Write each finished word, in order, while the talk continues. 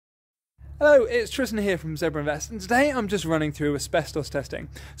Hello, it's Tristan here from Zebra Invest, and today I'm just running through asbestos testing.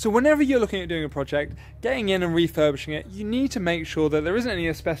 So whenever you're looking at doing a project, getting in and refurbishing it, you need to make sure that there isn't any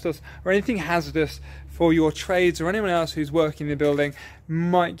asbestos or anything hazardous for your trades or anyone else who's working in the building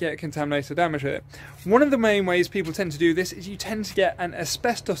might get contaminated or damaged with it. One of the main ways people tend to do this is you tend to get an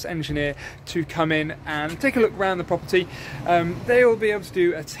asbestos engineer to come in and take a look around the property. They will be able to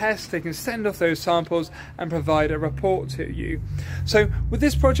do a test, they can send off those samples and provide a report to you. So with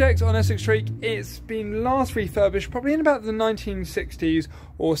this project on Essex Street, it's been last refurbished probably in about the 1960s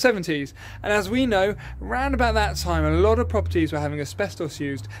or 70s, and as we know, around about that time a lot of properties were having asbestos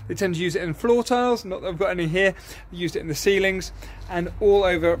used. They tend to use it in floor tiles, not that I've got any here, they used it in the ceilings and all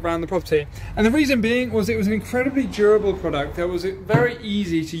over around the property. And the reason being was it was an incredibly durable product that was very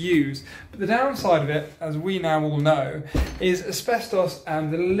easy to use. But the downside of it, as we now all know, is asbestos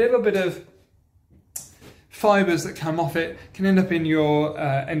and the little bit of fibres that come off it can end up in your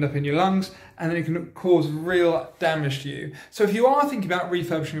lungs, and then it can cause real damage to you. So if you are thinking about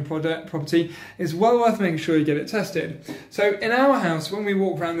refurbishing a property, it's well worth making sure you get it tested. So in our house, when we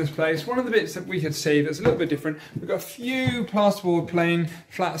walk around this place, one of the bits that we could see that's a little bit different, we've got a few plasterboard plain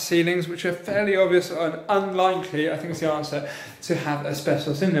flat ceilings which are fairly obvious and unlikely, I think is the answer, to have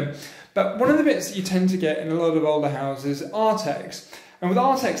asbestos in them. But one of the bits that you tend to get in a lot of older houses are Artex. And with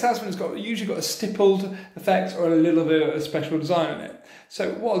Artex, that's when it's usually got a stippled effect or a little bit of a special design on it.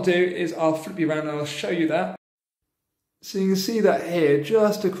 So what I'll do is I'll flip you around and I'll show you that. So you can see that here,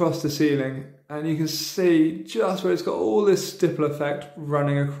 just across the ceiling, and you can see just where it's got all this stipple effect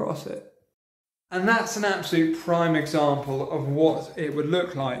running across it. And that's an absolute prime example of what it would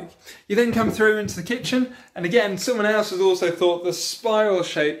look like. You then come through into the kitchen, and again, someone else has also thought the spiral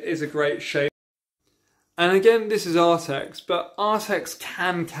shape is a great shape. And again, this is Artex, but Artex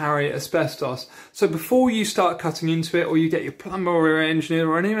can carry asbestos. So before you start cutting into it, or you get your plumber or your engineer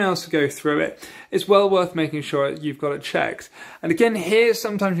or anyone else to go through it, it's well worth making sure you've got it checked. And again, here,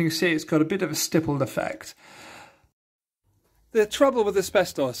 sometimes you can see it's got a bit of a stippled effect. The trouble with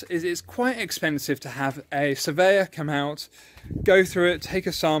asbestos is it's quite expensive to have a surveyor come out, go through it, take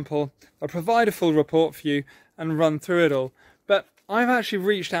a sample, they'll provide a full report for you and run through it all. But I've actually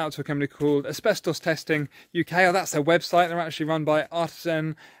reached out to a company called Asbestos Testing UK, or that's their website. They're actually run by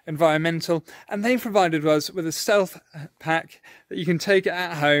Artisan Environmental, and they provided us with a stealth pack that you can take it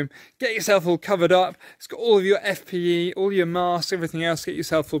at home, get yourself all covered up. It's got all of your FPE, all your masks, everything else, get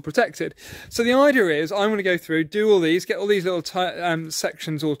yourself all protected. So the idea is I'm going to go through, do all these, get all these little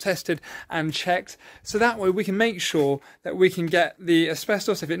sections all tested and checked, so that way we can make sure that we can get the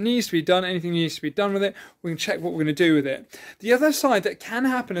asbestos, if it needs to be done, anything needs to be done with it, we can check what we're going to do with it. The other side that can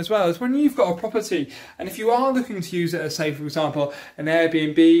happen as well is when you've got a property, and if you are looking to use it as, say, for example, an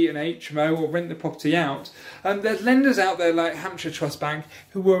Airbnb, an HMO, or rent the property out, there's lenders out there like Hampshire Trust Bank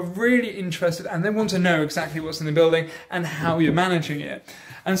who are really interested and they want to know exactly what's in the building and how you're managing it.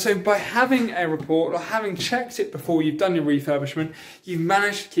 And so by having a report or having checked it before you've done your refurbishment, you've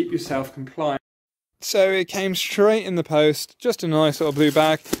managed to keep yourself compliant. So it came straight in the post, just a nice little blue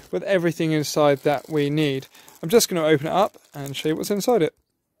bag with everything inside that we need. I'm just going to open it up and show you what's inside it.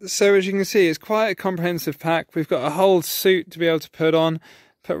 So as you can see, it's quite a comprehensive pack. We've got a whole suit to be able to put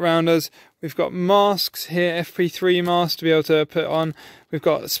around us. We've got masks here, FP3 masks to be able to put on. We've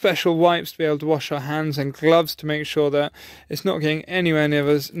got special wipes to be able to wash our hands and gloves to make sure that it's not getting anywhere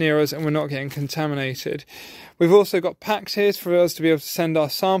near us and we're not getting contaminated. We've also got packs here for us to be able to send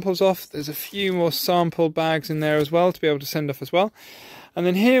our samples off. There's a few more sample bags in there as well to be able to send off as well. And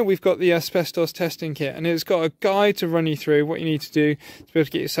then here we've got the asbestos testing kit, and it's got a guide to run you through what you need to do to be able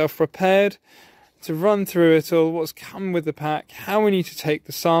to get yourself prepared, to run through it all, what's come with the pack, how we need to take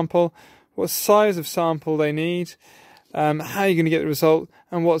the sample, what size of sample they need, how you're going to get the result,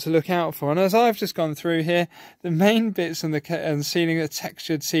 and what to look out for. And as I've just gone through here, the main bits on the ceiling are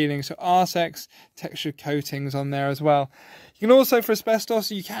textured ceilings, so Artex textured coatings on there as well. You can also, for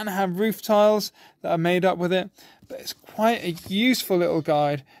asbestos, you can have roof tiles that are made up with it, but it's quite a useful little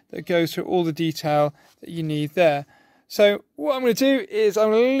guide that goes through all the detail that you need there. So what I'm going to do is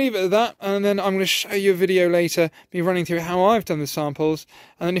I'm going to leave it at that, and then I'm going to show you a video later, me running through how I've done the samples.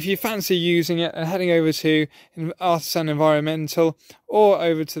 And then if you fancy using it and heading over to Artisan Environmental or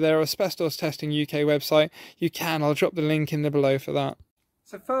over to their Asbestos Testing UK website, you can. I'll drop the link in the below for that.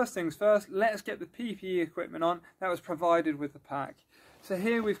 So first things first, let's get the PPE equipment on that was provided with the pack. So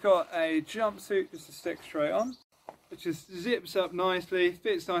here we've got a jumpsuit just to stick straight on, which just zips up nicely,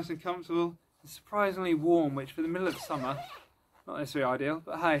 fits nice and comfortable. It's surprisingly warm, which for the middle of summer, not necessarily ideal,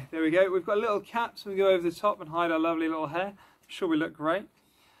 but hey, there we go. We've got a little cap so we go over the top and hide our lovely little hair. I'm sure we look great.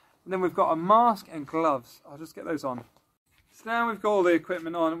 And then we've got a mask and gloves. I'll just get those on. So now we've got all the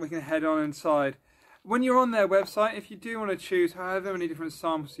equipment on, we can head on inside. When you're on their website, if you do want to choose however many different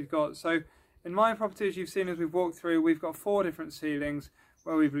samples you've got, so in my property, as you've seen as we've walked through, we've got 4 different ceilings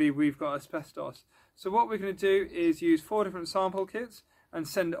where we believe we've got asbestos. So what we're going to do is use 4 different sample kits and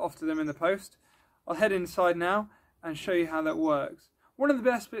send it off to them in the post. I'll head inside now and show you how that works. One of the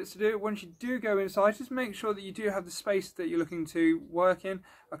best bits to do once you do go inside, just make sure that you do have the space that you're looking to work in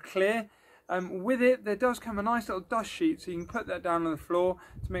are clear. With it, there does come a nice little dust sheet, so you can put that down on the floor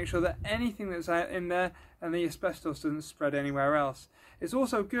to make sure that anything that's out in there and the asbestos doesn't spread anywhere else. It's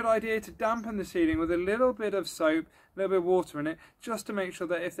also a good idea to dampen the ceiling with a little bit of soap, a little bit of water in it, just to make sure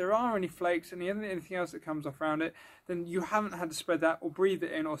that if there are any flakes and anything else that comes off around it, then you haven't had to spread that or breathe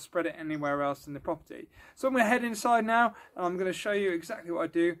it in or spread it anywhere else in the property. So I'm going to head inside now and I'm going to show you exactly what I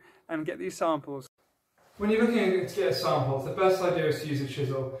do and get these samples. When you're looking to get samples, the best idea is to use a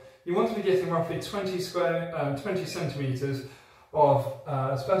chisel. You want to be getting roughly 20 centimetres of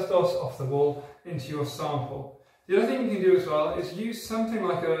asbestos off the wall into your sample. The other thing you can do as well is use something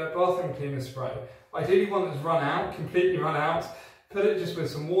like a bathroom cleaner spray. Ideally one that's run out, completely run out. Put it just with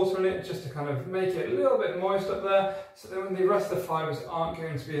some water in it, just to kind of make it a little bit moist up there, so that when the rest of the fibres aren't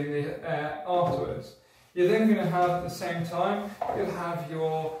going to be in the air afterwards. You're then going to have, at the same time, you'll have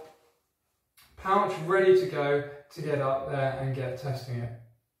your pouch ready to go to get up there and get testing it.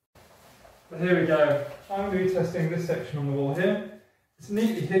 But here we go. I'm going to be testing this section on the wall here. It's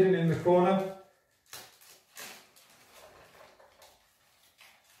neatly hidden in the corner.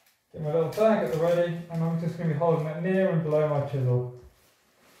 Get my little bag at the ready, and I'm just going to be holding it near and below my chisel.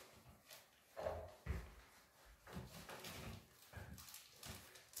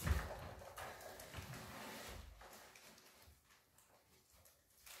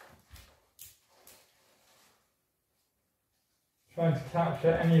 Trying to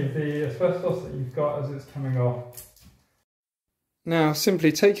capture any of the asbestos that you've got as it's coming off. Now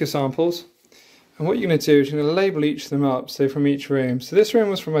simply take your samples, and what you're going to do is you're going to label each of them up, so from each room. So this room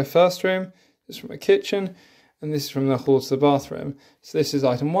was from my first room, this is from my kitchen, and this is from the hall to the bathroom. So this is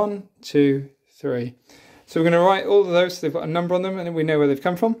item 1, 2, 3. So we're going to write all of those so they've got a number on them and then we know where they've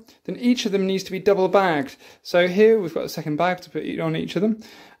come from. Then each of them needs to be double bagged. So here we've got a second bag to put on each of them.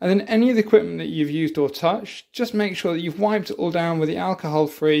 And then any of the equipment that you've used or touched, just make sure that you've wiped it all down with the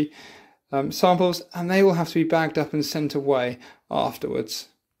alcohol-free samples, and they will have to be bagged up and sent away afterwards.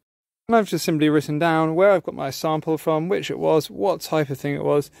 And I've just simply written down where I've got my sample from, which it was, what type of thing it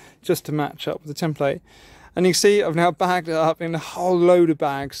was, just to match up with the template. And you can see I've now bagged it up in a whole load of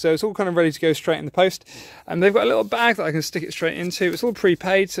bags, so it's all kind of ready to go straight in the post. And they've got a little bag that I can stick it straight into. It's all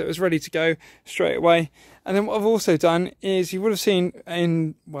prepaid, so it was ready to go straight away. And then what I've also done is, you would have seen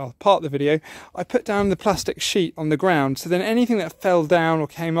in, well, part of the video, I put down the plastic sheet on the ground, so then anything that fell down or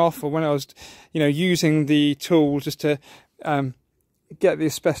came off, or when I was, using the tool just to get the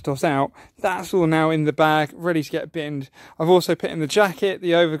asbestos out, that's all now in the bag, ready to get binned. I've also put in the jacket,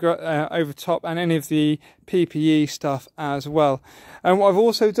 the over top, and any of the PPE stuff as well. And what I've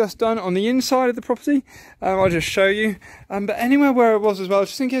also just done on the inside of the property, I'll just show you, but anywhere where it was as well,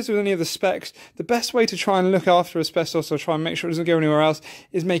 just in case there was any other specks, the best way to try and look after asbestos or try and make sure it doesn't go anywhere else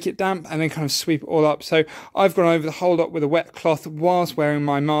is make it damp and then kind of sweep it all up. So I've gone over the whole lot with a wet cloth whilst wearing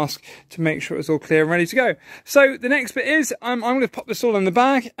my mask to make sure it's all clear and ready to go. So the next bit is, I'm going to pop this all in the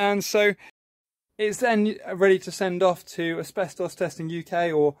bag, and so it's then ready to send off to Asbestos Testing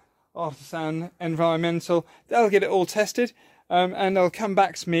UK or Artisan Environmental. They'll get it all tested, and they'll come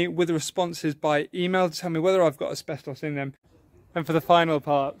back to me with the responses by email to tell me whether I've got asbestos in them. And for the final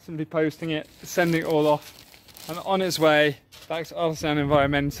part, simply posting it, sending it all off, and on its way back to Artisan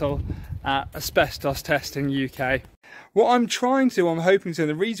Environmental at Asbestos Testing UK. What I'm trying to do, I'm hoping to, and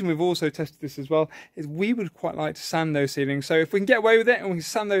the reason we've also tested this as well, is we would quite like to sand those ceilings. So if we can get away with it and we can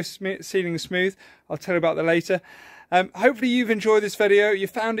sand those ceilings smooth, I'll tell you about that later. Hopefully you've enjoyed this video, you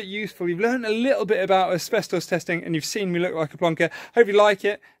found it useful, you've learned a little bit about asbestos testing, and you've seen me look like a plonker. Hope you like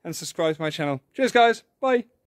it and subscribe to my channel. Cheers guys, bye.